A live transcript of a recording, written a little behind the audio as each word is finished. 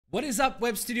What is up,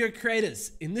 Webstudio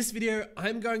creators? In this video,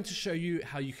 I'm going to show you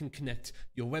how you can connect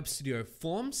your Webstudio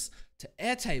forms to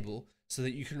Airtable so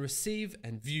that you can receive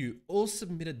and view all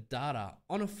submitted data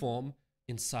on a form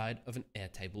inside of an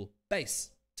Airtable base.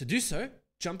 To do so,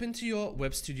 jump into your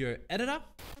Webstudio editor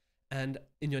and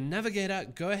in your navigator,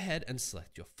 go ahead and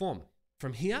select your form.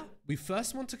 From here, we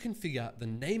first want to configure the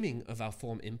naming of our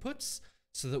form inputs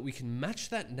so that we can match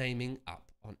that naming up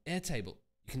on Airtable.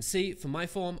 You can see for my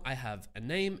form, I have a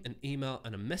name, an email,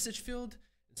 and a message field.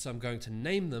 And so I'm going to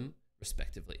name them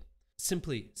respectively.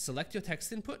 Simply select your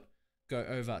text input, go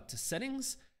over to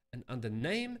settings, and under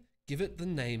name, give it the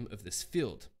name of this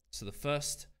field. So the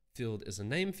first field is a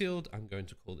name field. I'm going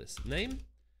to call this name.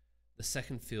 The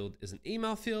second field is an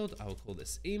email field. I will call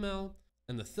this email.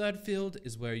 And the third field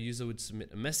is where a user would submit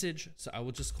a message. So I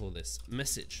will just call this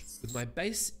message. With my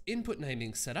base input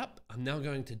naming set up, I'm now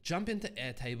going to jump into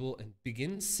Airtable and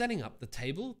begin setting up the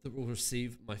table that will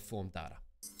receive my form data.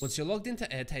 Once you're logged into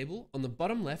Airtable, on the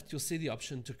bottom left, you'll see the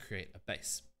option to create a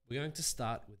base. We're going to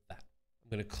start with that. I'm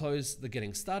going to close the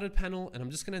Getting Started panel, and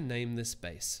I'm just going to name this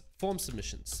base Form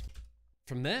Submissions.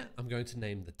 From there, I'm going to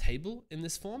name the table in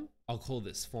this form. I'll call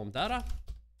this Form Data.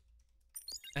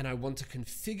 And I want to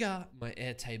configure my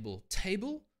Airtable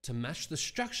table to match the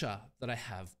structure that I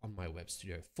have on my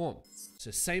Webstudio form.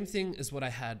 So same thing as what I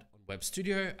had on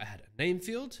Webstudio. I had a name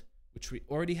field, which we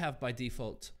already have by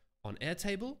default on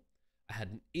Airtable. I had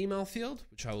an email field,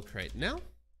 which I will create now. I'm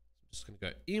just going to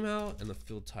go email, and the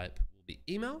field type will be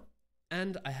email.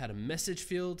 And I had a message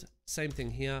field, same thing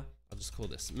here. I'll just call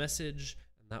this message,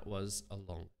 and that was a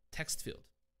long text field.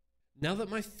 Now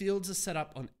that my fields are set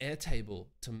up on Airtable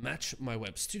to match my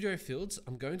Webstudio fields,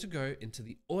 I'm going to go into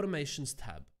the Automations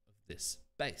tab of this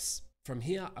base. From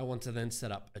here, I want to then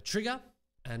set up a trigger.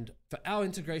 And for our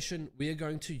integration, we are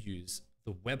going to use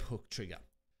the webhook trigger.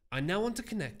 I now want to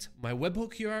connect my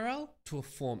webhook URL to a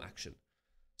form action.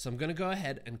 So I'm going to go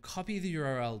ahead and copy the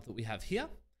URL that we have here,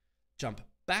 jump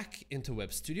back into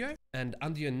Webstudio, and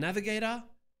under your navigator,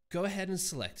 go ahead and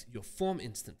select your form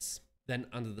instance. Then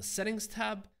under the Settings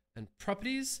tab, and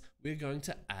properties, we're going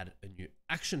to add a new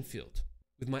action field.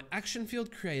 With my action field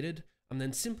created, I'm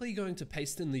then simply going to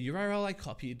paste in the URL I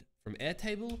copied from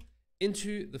Airtable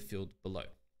into the field below.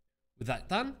 With that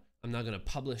done, I'm now going to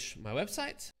publish my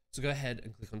website. So go ahead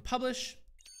and click on publish.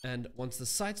 And once the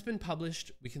site's been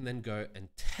published, we can then go and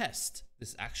test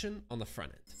this action on the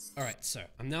front end. All right, so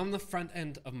I'm now on the front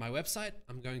end of my website.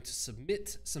 I'm going to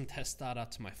submit some test data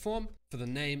to my form. For the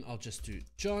name, I'll just do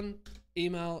John.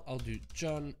 Email, I'll do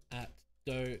john@doe.com.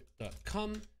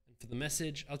 And for the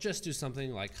message, I'll just do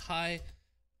something like, hi,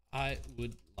 I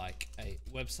would like a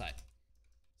website.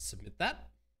 Submit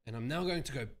that. And I'm now going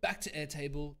to go back to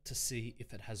Airtable to see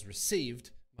if it has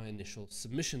received my initial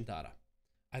submission data.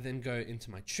 I then go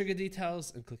into my trigger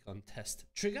details and click on test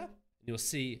trigger. And you'll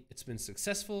see it's been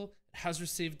successful. It has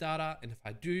received data. And if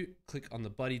I do click on the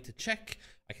body to check,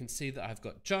 I can see that I've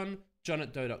got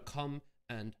john@doe.com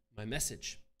and my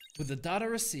message. With the data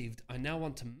received, I now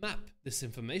want to map this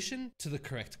information to the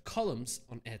correct columns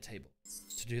on Airtable.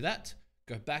 To do that,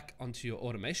 go back onto your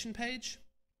automation page,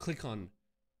 click on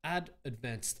Add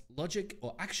Advanced Logic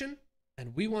or Action,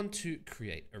 and we want to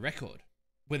create a record.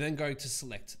 We're then going to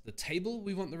select the table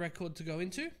we want the record to go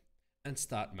into and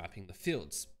start mapping the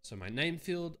fields. So my name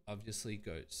field obviously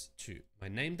goes to my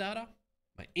name data,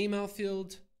 my email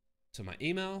field to my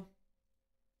email,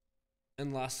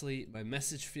 and lastly, my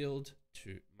message field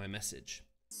to my message.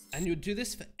 And you'll do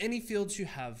this for any fields you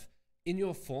have in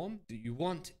your form that you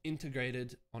want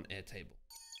integrated on Airtable.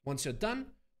 Once you're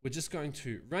done, we're just going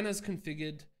to run as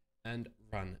configured and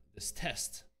run this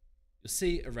test. You'll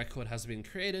see a record has been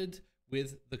created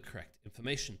with the correct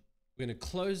information. We're going to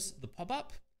close the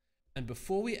pop-up, and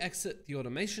before we exit the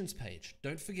automations page,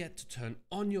 don't forget to turn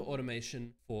on your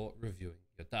automation for reviewing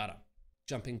your data.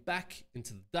 Jumping back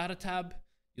into the data tab,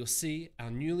 you'll see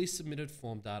our newly submitted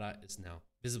form data is now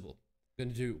visible. I'm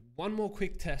going to do one more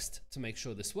quick test to make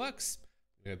sure this works.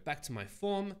 I'm going to go back to my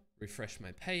form, refresh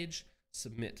my page,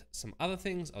 submit some other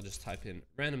things. I'll just type in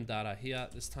random data here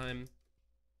this time,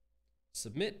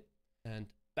 submit, and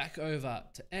back over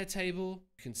to Airtable,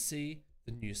 you can see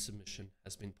the new submission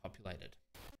has been populated.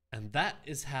 And that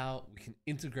is how we can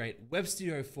integrate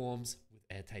Webstudio forms with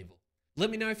Airtable. Let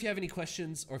me know if you have any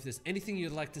questions or if there's anything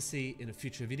you'd like to see in a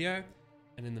future video.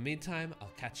 And in the meantime,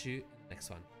 I'll catch you in the next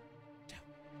one.